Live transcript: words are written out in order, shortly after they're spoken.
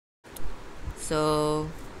So,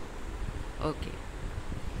 okay.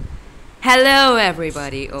 Hello,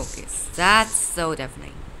 everybody. Okay, that's so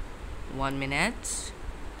deafening. 1 minute.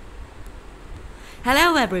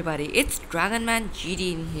 Hello, everybody. It's Dragonman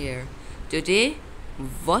GD in here. Today,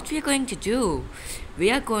 what we are going to do?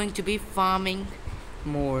 We are going to be farming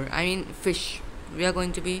more. I mean, fish. We are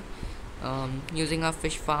going to be using our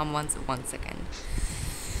fish farm once. 1 second.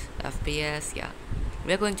 FPS. Yeah,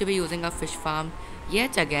 we are going to be using our fish farm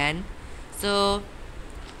yet again. So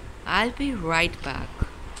I'll be right back.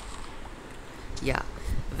 Yeah,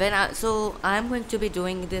 I'm going to be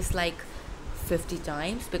doing this like 50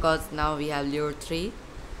 times because now we have lure 3,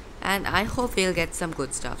 and I hope we'll get some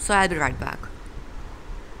good stuff. So I'll be right back.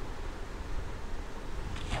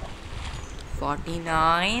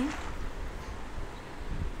 49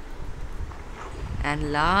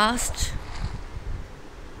 and last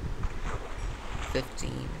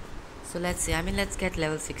 15. So let's see. I mean, let's get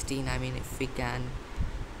level 16. I mean, if we can.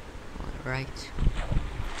 All right.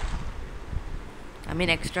 I mean,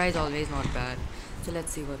 extra is always not bad. So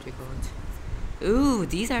let's see what we got. Ooh,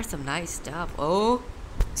 these are some nice stuff. Oh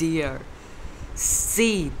dear.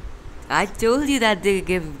 See, I told you that they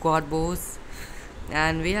give god bows.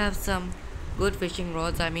 And we have some good fishing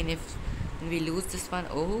rods. I mean, if we lose this one,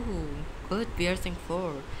 oh, good piercing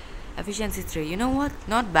 4. Efficiency 3. You know what?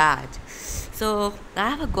 Not bad. So I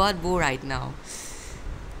have a god bow right now.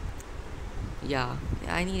 Yeah,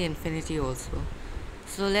 I need infinity also.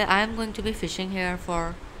 So I'm going to be fishing here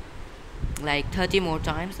for like 30 more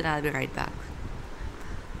times and I'll be right back.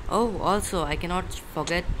 Oh, also I cannot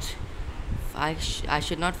forget, I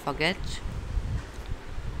should not forget,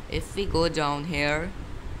 if we go down here,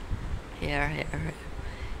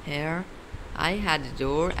 here, I had a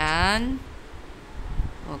door and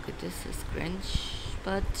okay, this is cringe,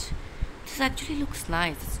 but this actually looks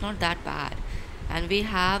nice. It's not that bad. And we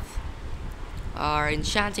have our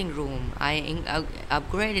enchanting room. I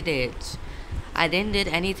upgraded it. I didn't did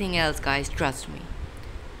anything else, guys. Trust me.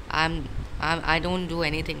 I don't do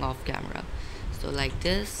anything off camera. So like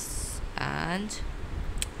this, and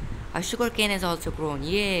our sugarcane is also grown.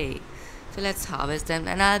 Yay! So let's harvest them,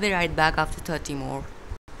 and I'll be right back after 30 more.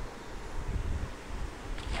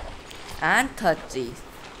 And 30.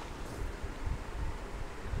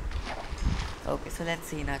 Okay, so let's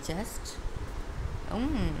see in our chest.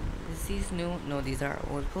 This is new. No, these are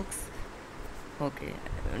old books. Okay,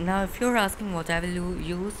 now if you're asking what I will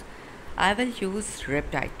use, I will use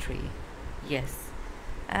Riptide Tree. Yes,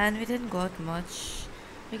 and we didn't got much.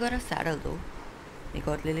 We got a saddle though. We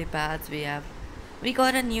got lily pads. We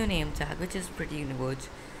got a new name tag, which is pretty good.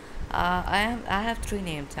 I have 3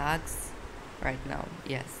 name tags right now.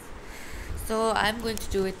 Yes, so I'm going to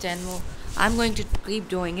do it 10 more. I'm going to keep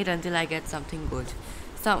doing it until I get something good,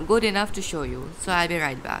 some good enough to show you. So I'll be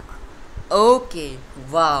right back. Okay,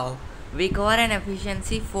 wow, we got an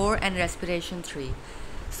efficiency 4 and respiration 3.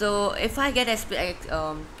 So if I get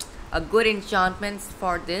a good enchantments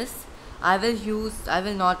for this, I will use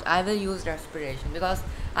respiration, because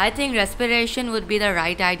I think respiration would be the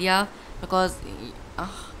right idea, because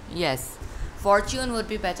yes, fortune would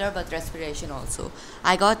be better, but respiration also.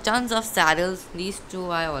 I got tons of saddles. These 2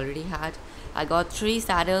 I already had. I got 3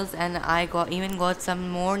 saddles, and I got some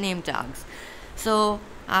more name tags. So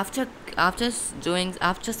after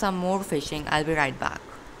some more fishing, I'll be right back.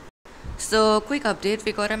 So quick update: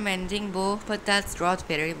 we got a mending bow, but that's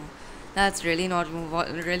that's really not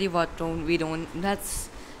we don't. That's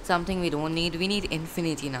something we don't need. We need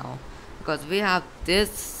infinity now, because we have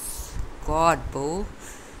this god bow.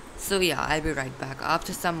 So yeah, I'll be right back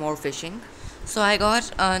after some more fishing. So I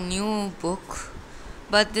got a new book,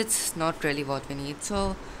 but it's not really what we need.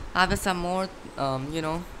 So after some more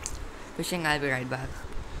fishing, I'll be right back.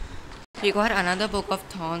 We got another book of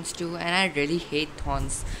thorns too, and I really hate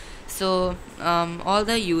thorns. So all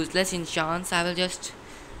the useless enchants, I will just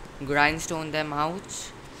grindstone them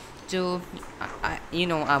out to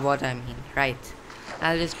what I mean, right?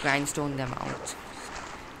 I'll just grindstone them out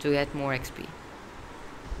to get more XP.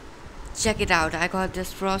 Check it out, I got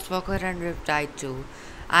this Frostwalker and Riptide too.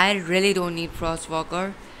 I really don't need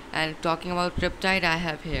Frostwalker, and talking about Riptide, I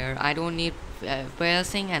have here. I don't need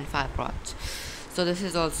piercing and Fireprot, so this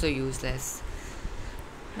is also useless.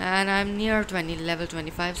 And I'm near level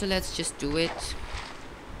 25, so let's just do it.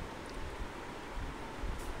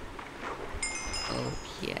 Oh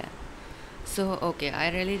yeah. So okay, I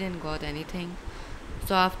really didn't got anything.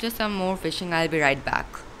 So after some more fishing, I'll be right back.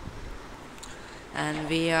 And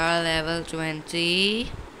we are level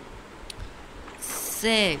 26.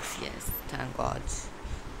 Yes, thank God.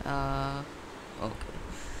 Okay.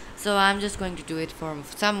 So I'm just going to do it for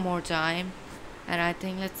some more time, And I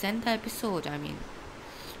think let's end the episode. I mean,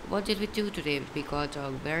 what did we do today? We got a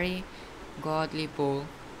very godly bow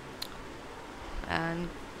and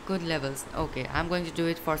good levels. Okay, I'm going to do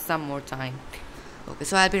it for some more time. Okay,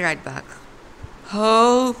 so I'll be right back.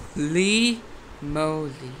 Holy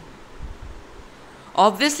moly.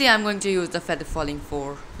 Obviously, I'm going to use the feather falling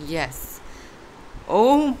 4. Yes.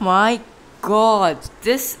 Oh my god,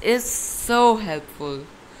 this is so helpful.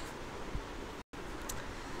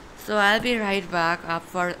 So I'll be right back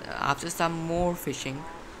after some more fishing.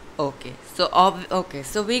 Okay,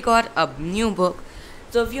 so we got a new book.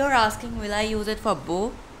 So if you're asking, will I use it for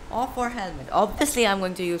bow or for helmet? Obviously, I'm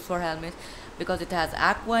going to use for helmet because it has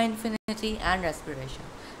aqua infinity and respiration,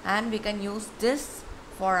 and we can use this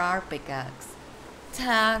for our pickaxe.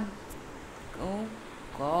 Thank, oh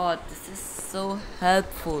god, this is so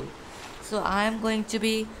helpful. So I am going to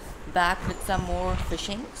be back with some more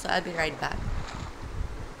fishing. So I'll be right back.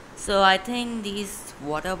 So I think these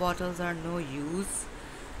water bottles are no use.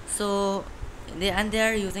 So they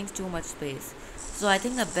are using too much space. So I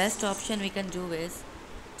think the best option we can do is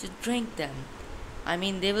to drink them. I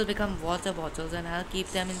mean, they will become water bottles and I'll keep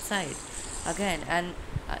them inside again, and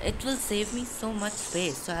it will save me so much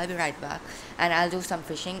space. So I'll be right back and I'll do some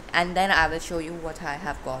fishing and then I will show you what I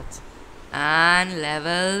have got. And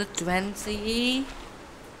level 20,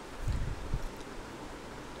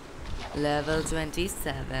 level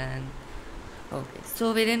 27. Okay,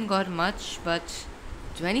 so we didn't got much, but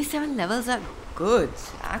 27 levels are good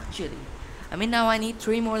actually. I mean, now I need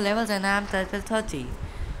 3 more levels and I'm level 30,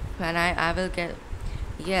 and I will get,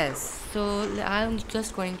 yes. So I'm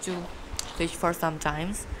just going to fish for some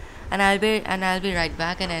times and I'll be right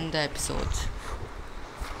back and end the episode.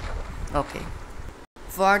 Okay,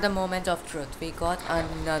 for the moment of truth, we got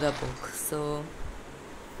another book. So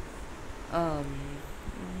um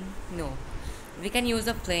no, we can use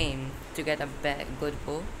a flame to get a good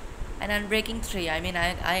bow. And unbreaking 3, I mean,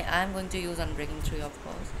 I am going to use unbreaking 3, of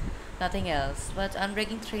course, nothing else, but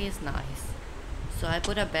unbreaking 3 is nice. So I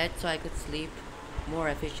put a bed so I could sleep more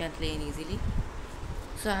efficiently and easily.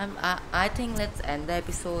 So I think let's end the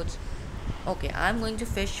episode. Okay, I'm going to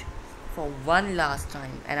fish for one last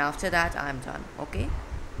time and after that I'm done. Okay,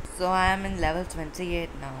 so I am in level 28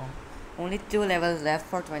 now, only 2 levels left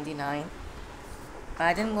for 29.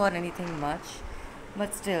 I didn't got anything much,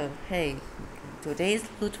 but still, hey, today's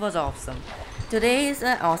loot was awesome. Today is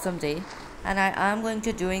an awesome day and I am going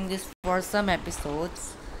to doing this for some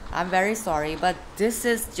episodes. I'm very sorry, but this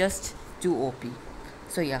is just too OP.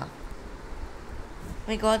 So yeah,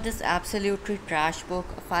 we got this absolutely trash book,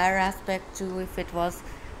 fire aspect 2 if it was,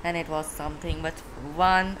 then it was something, but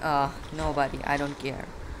 1, nobody, I don't care.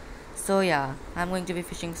 So yeah, I'm going to be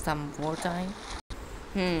fishing some more time.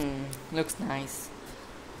 Looks nice.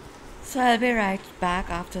 So I'll be right back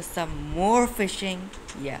after some more fishing.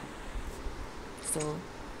 Yeah. So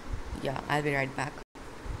yeah, I'll be right back.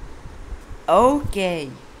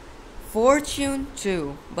 Okay. Fortune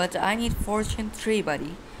 2, but I need Fortune 3,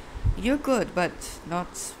 buddy. You're good, but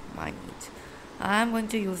not my need. I'm going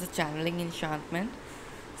to use a channeling enchantment.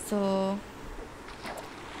 So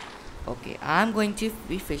okay, I'm going to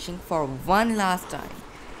be fishing for one last time.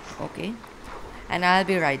 Okay, and I'll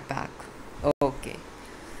be right back. Okay,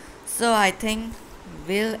 so I think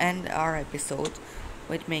we'll end our episode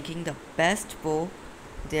with making the best bow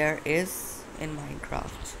there is in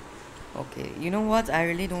Minecraft. Okay, you know what, I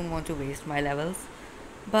really don't want to waste my levels,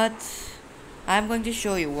 but I'm going to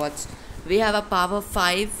show you what we have. A power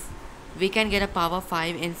 5, we can get a power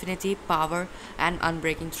 5 infinity power and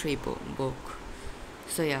unbreaking 3 book.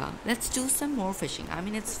 So yeah, let's do some more fishing. I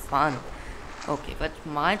mean, it's fun. Okay, but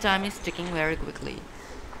my time is ticking very quickly.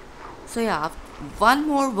 So yeah, one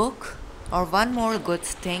more book or one more good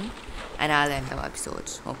thing and I'll end the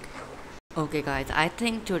episode. Okay guys, I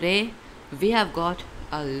think today we have got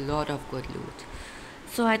a lot of good loot.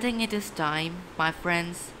 So I think it is time, my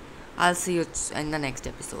friends. I'll see you in the next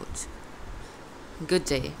episode. Good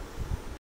day.